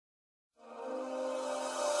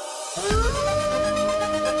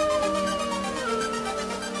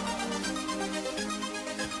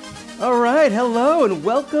right, hello and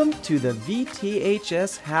welcome to the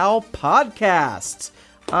VTHS How podcast.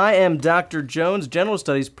 I am Dr. Jones, General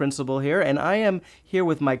Studies Principal here, and I am here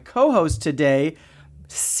with my co-host today,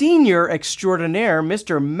 Senior Extraordinaire,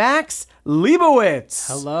 Mr. Max Leibowitz.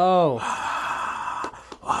 Hello.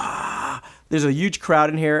 There's a huge crowd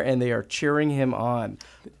in here, and they are cheering him on.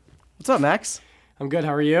 What's up, Max? I'm good.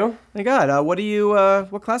 How are you? Thank God.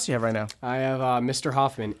 What class do you have right now? I have Mr.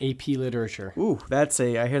 Hoffman, AP Literature. Ooh,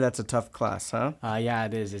 I hear that's a tough class, huh? Yeah,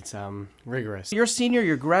 it is. It's rigorous. You're a senior,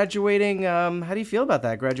 you're graduating. How do you feel about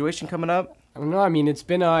that? Graduation coming up? I don't know. I mean, it's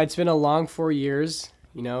been a long 4 years.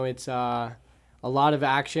 You know, it's a lot of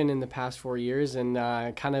action in the past 4 years, and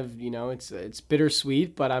kind of, you know, it's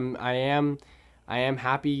bittersweet. But I am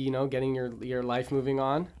happy, you know, getting your life moving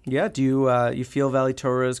on. Yeah. Do you feel Valley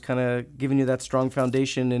Torah is kind of giving you that strong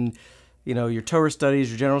foundation in, you know, your Torah studies,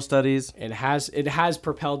 your general studies? It has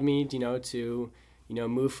propelled me, you know, to, you know,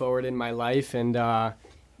 move forward in my life and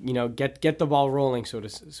you know, get the ball rolling, so to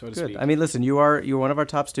speak. I mean, listen, you're one of our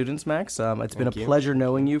top students, Max. It's been a pleasure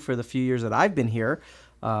knowing you for the few years that I've been here,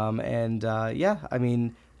 yeah, I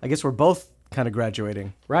mean, I guess we're both kind of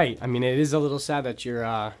graduating. Right. I mean, it is a little sad that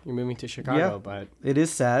you're moving to Chicago, but it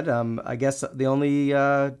is sad. I guess the only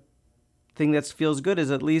thing that feels good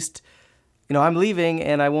is at least, you know, I'm leaving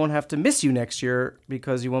and I won't have to miss you next year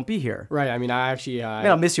because you won't be here. Right. I mean, I actually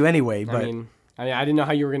I'll miss you anyway, but I didn't know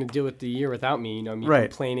how you were going to deal with the year without me, you know, me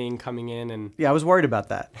complaining, coming in and yeah, I was worried about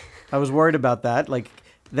that. Like,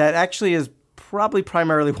 that actually is probably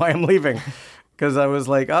primarily why I'm leaving. Because I was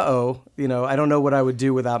like, you know, I don't know what I would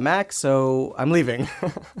do without Max, so I'm leaving.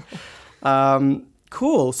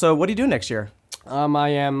 Cool. So what do you do next year? I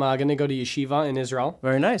am going to go to yeshiva in Israel.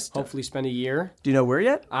 Very nice. Hopefully spend a year. Do you know where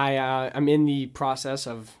yet? I'm in the process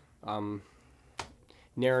of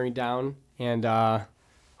narrowing down, and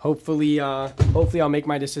hopefully I'll make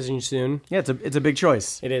my decision soon. Yeah, it's a big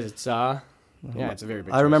choice. It is. It's a very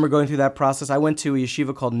big choice. I remember going through that process. I went to a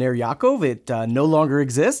yeshiva called Ner Yaakov. It no longer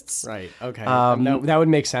exists. Right. Okay. That would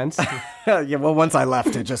make sense. Yeah. Well, once I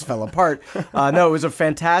left, it just fell apart. No, it was a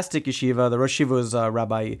fantastic yeshiva. The Rosh Yeshiva was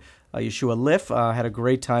Rabbi Yeshua Liff. Had a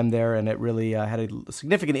great time there, and it really had a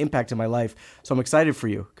significant impact in my life. So I'm excited for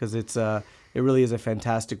you because it really is a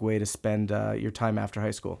fantastic way to spend your time after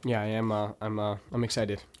high school. Yeah, I am. I'm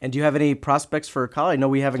excited. And do you have any prospects for college? I know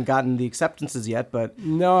we haven't gotten the acceptances yet, but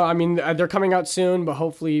no. I mean, they're coming out soon, but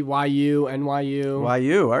hopefully YU,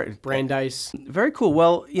 NYU, all right. Brandeis. Very cool.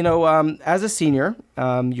 Well, you know, as a senior,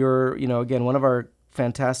 you're, you know, again, one of our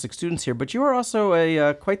fantastic students here, but you are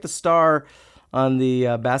also quite the star on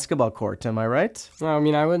the basketball court. Am I right? Well, I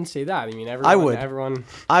mean, I wouldn't say that. I mean, I would.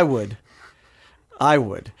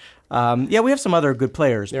 Yeah, we have some other good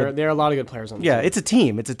players. There are a lot of good players on the team. team. It's a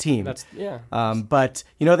team. It's a team. But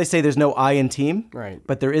you know they say there's no I in team, right?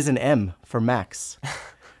 But there is an M for Max.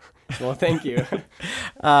 Well, thank you.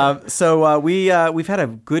 So we've had a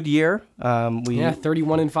good year.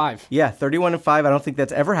 31-5. Yeah, 31-5. I don't think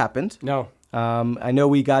that's ever happened. No. I know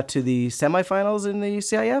we got to the semifinals in the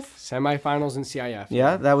CIF. Semifinals in CIF.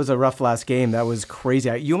 Yeah, that was a rough last game. That was crazy.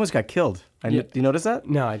 You almost got killed. Do you notice that?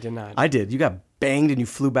 No, I did not. I did. You got banged and you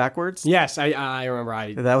flew backwards. Yes, I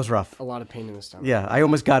remember. That was rough. A lot of pain in the stomach. Yeah, I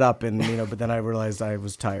almost got up and but then I realized I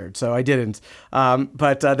was tired, so I didn't.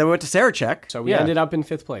 But then we went to Sarachek. So we ended up in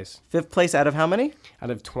 5th place. 5th place out of how many? Out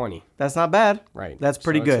of 20. That's not bad. Right. That's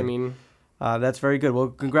pretty good. I mean, that's very good. Well,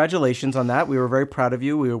 congratulations on that. We were very proud of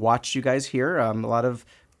you. We watched you guys here. A lot of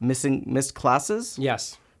missed classes.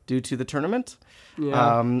 Yes. Due to the tournament.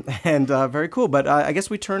 Yeah. And very cool. But I guess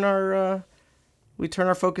we turn our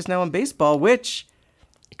focus now on baseball, which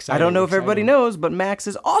I don't know if everybody knows, but Max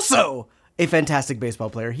is also a fantastic baseball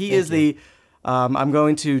player. He is the. I'm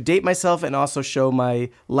going to date myself and also show my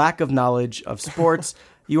lack of knowledge of sports.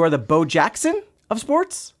 You are the Bo Jackson of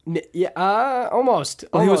sports? Yeah, almost.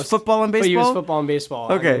 Oh, he was football and baseball? But he was football and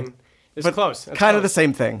baseball. Okay. I mean, it's close. That's kind close. of the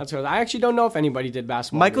same thing. That's close. I actually don't know if anybody did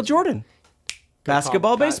basketball. Michael Jordan.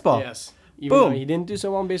 Basketball, baseball. Yes. Even Boom. though he didn't do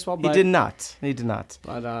so well in baseball. But, He did not.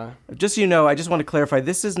 But just so you know, I just want to clarify,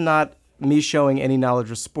 this is not me showing any knowledge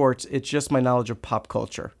of sports. It's just my knowledge of pop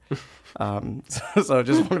culture. So I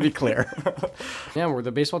just want to be clear. Yeah,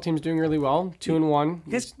 the baseball team's doing really well. 2-1.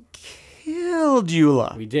 You guys killed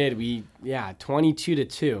Eula. We did.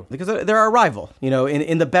 22-2. Because they're our rival, you know,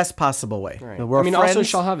 in the best possible way. Right. We're friends. Also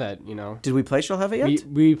Shalhavet, you know. Did we play Shalhavet yet?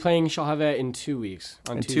 We playing Shalhavet in 2 weeks.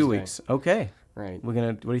 On Tuesday. 2 weeks. Okay. Right. What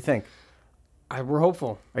do you think? We're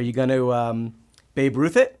hopeful. Are you going to Babe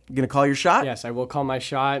Ruth it? You going to call your shot? Yes, I will call my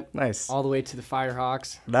shot. Nice. All the way to the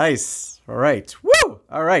Firehawks. Nice. All right. Woo!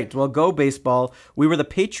 All right. Well, go baseball. We were the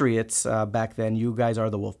Patriots back then. You guys are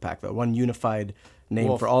the Wolfpack, though. One unified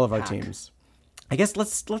name for all of our Pack. teams. I guess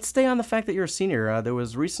let's stay on the fact that you're a senior. There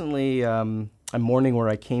was recently a morning where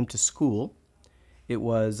I came to school. It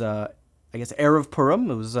was, I guess, Erev Purim.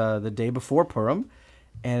 It was the day before Purim,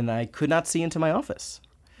 and I could not see into my office.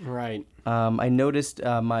 Right. I noticed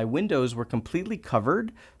my windows were completely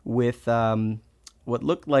covered with what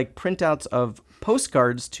looked like printouts of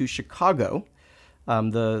postcards to Chicago,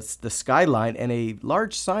 the skyline, and a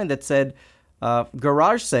large sign that said,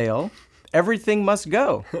 garage sale, everything must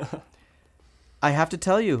go. I have to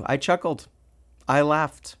tell you, I chuckled. I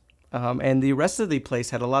laughed. And the rest of the place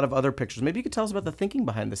had a lot of other pictures. Maybe you could tell us about the thinking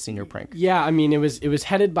behind the senior prank. Yeah, I mean, it was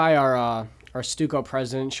headed by our Stuco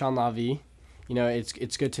president, Sean Lavi. You know,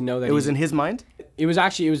 it's good to know that It was in his mind? It was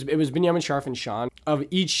Binyamin Sharf and Sean. Of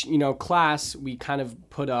each, class, we kind of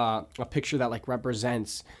put a picture that like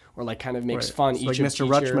represents or like kind of makes fun So each like of Mr.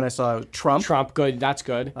 teacher. Rutschman, I saw Trump. Trump, good, that's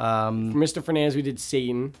good. For Mr. Fernandez, we did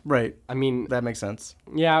Satan. Right. I mean, That makes sense.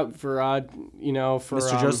 yeah, for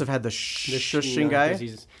Mr. Joseph had the shushing guy.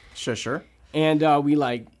 Shusher. And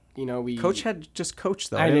we Coach had just Coach,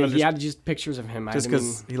 though. I didn't know, he understand- had just pictures of him. Just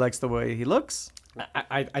because he likes the way he looks?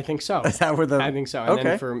 I think so. Is that where the... I think so. And Okay.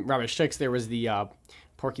 then for Rabbi Shix, there was the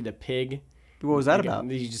Porky the Pig. What was that about?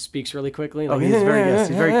 He just speaks really quickly. Oh, Like, he's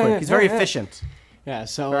very quick. He's very efficient. Yeah,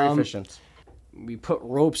 so Very efficient. we put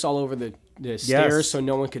ropes all over the stairs so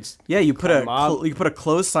no one could. Yeah, you put climb up. you put a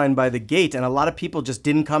close sign by the gate, and a lot of people just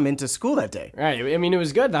didn't come into school that day. Right. I mean, it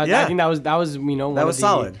was good. I Yeah. think that was one That of was the,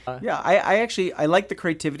 solid. Yeah, I actually like the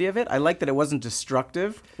creativity of it. I like that it wasn't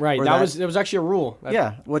destructive. Right. or That was actually a rule.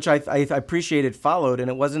 Yeah, which I appreciate it followed,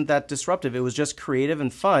 and it wasn't that disruptive. It was just creative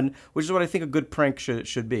and fun, which is what I think a good prank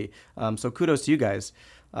should be. So kudos to you guys.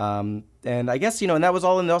 And I guess, and that was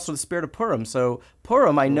all in also the spirit of Purim. So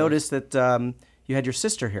Purim, I noticed that you had your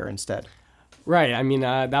sister here instead. Right. I mean,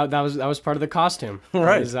 that was part of the costume.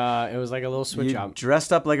 Right. It was like a little switch You up.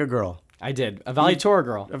 dressed up like a girl. I did. A Valley Torah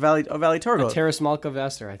girl. A Valley Torah girl. Teres Malka of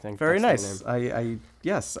Esther, I think. Very that's her nice. name.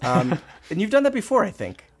 Yes. And you've done that before, I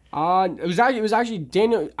think. It was actually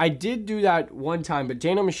Daniel. I did do that one time, but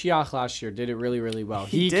Daniel Mashiach last year did it really, really well.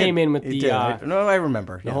 He did. came in with He the did. I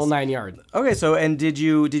remember. the whole 9 yard. Okay, so and did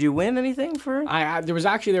you win anything for?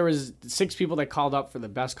 There was 6 people that called up for the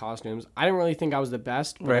best costumes. I didn't really think I was the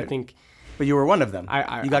best, but I Right. think But you were one of them.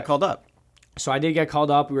 You got called up. so. I did get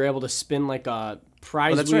called up. We were able to spin like a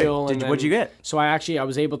prize that's right. wheel. What'd you get? So I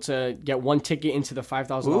was able to get one ticket into the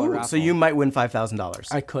 $5,000 raffle. So you might win $5,000.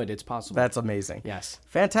 I could. It's possible. That's amazing. Yes.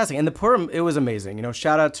 Fantastic. And the Purim, it was amazing.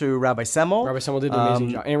 Shout out to Rabbi Semmel. Rabbi Samuel did an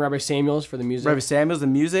amazing job, and Rabbi Samuels for the music. Rabbi Samuels, the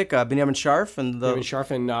music, Binyamin Sharf, and the Rabbi Sharf,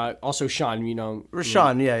 and also Sean.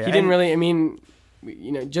 Rashawn, yeah. He didn't really. I mean,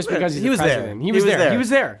 just because he's he the was there. president, he was there. He was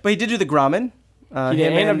there. But he did do the Grauman. He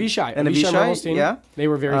did, him and Avishai. And Avishai Avishai, Mermelstein. yeah. They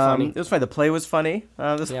were very funny. It was funny. The play was funny.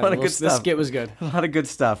 There's a lot of good The stuff. skit was good. A lot of good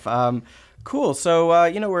stuff. Cool. So,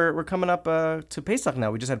 we're coming up to Pesach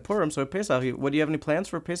now. We just had Purim, so at Pesach, do you have any plans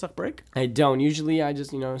for a Pesach break? I don't. Usually, I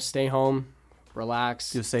just stay home,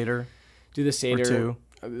 relax, Do a Seder? do the Seder. two.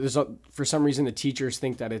 For some reason, the teachers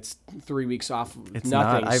think that it's 3 weeks off. It's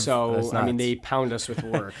nothing. not. It's So not. they pound us with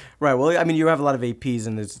work. Right. Well, I mean, you have a lot of APs,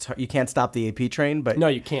 and you can't stop the AP train, but No,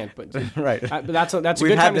 you can't. But right. but that's a We've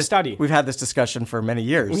good had time this, to study. We've had this discussion for many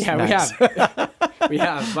years. Yeah, Max. we have. We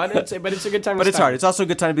have. But it's a good time. But to it's study. hard. It's also a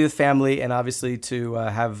good time to be with family, and obviously to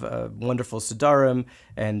have wonderful Sidarim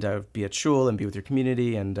and be at shul and be with your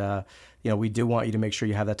community. And we do want you to make sure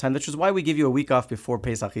you have that time, which is why we give you a week off before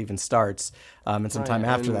Pesach even starts, and some time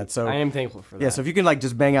after that. So I am thankful for that. yeah. So if you can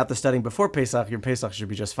just bang out the studying before Pesach, your Pesach should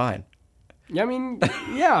be just fine. Yeah, I mean,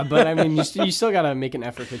 yeah, but I mean, you still gotta make an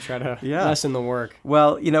effort to try to lessen the work.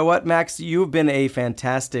 Well, you know what, Max, you've been a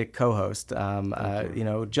fantastic co-host.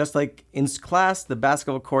 Just like in class, the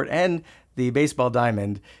basketball court, and the baseball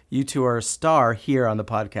diamond, you two are a star here on the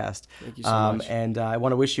podcast. Thank you so much. And I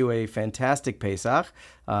want to wish you a fantastic Pesach,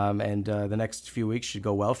 and the next few weeks should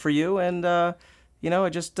go well for you. And I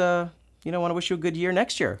just want to wish you a good year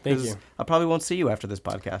next year. Thank 'cause you. I probably won't see you after this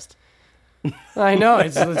podcast. I know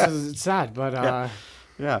it's sad, but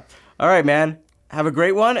Yeah. All right, man. Have a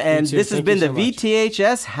great one. And too. this has Thank been you the so much.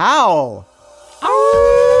 VTHS Howl.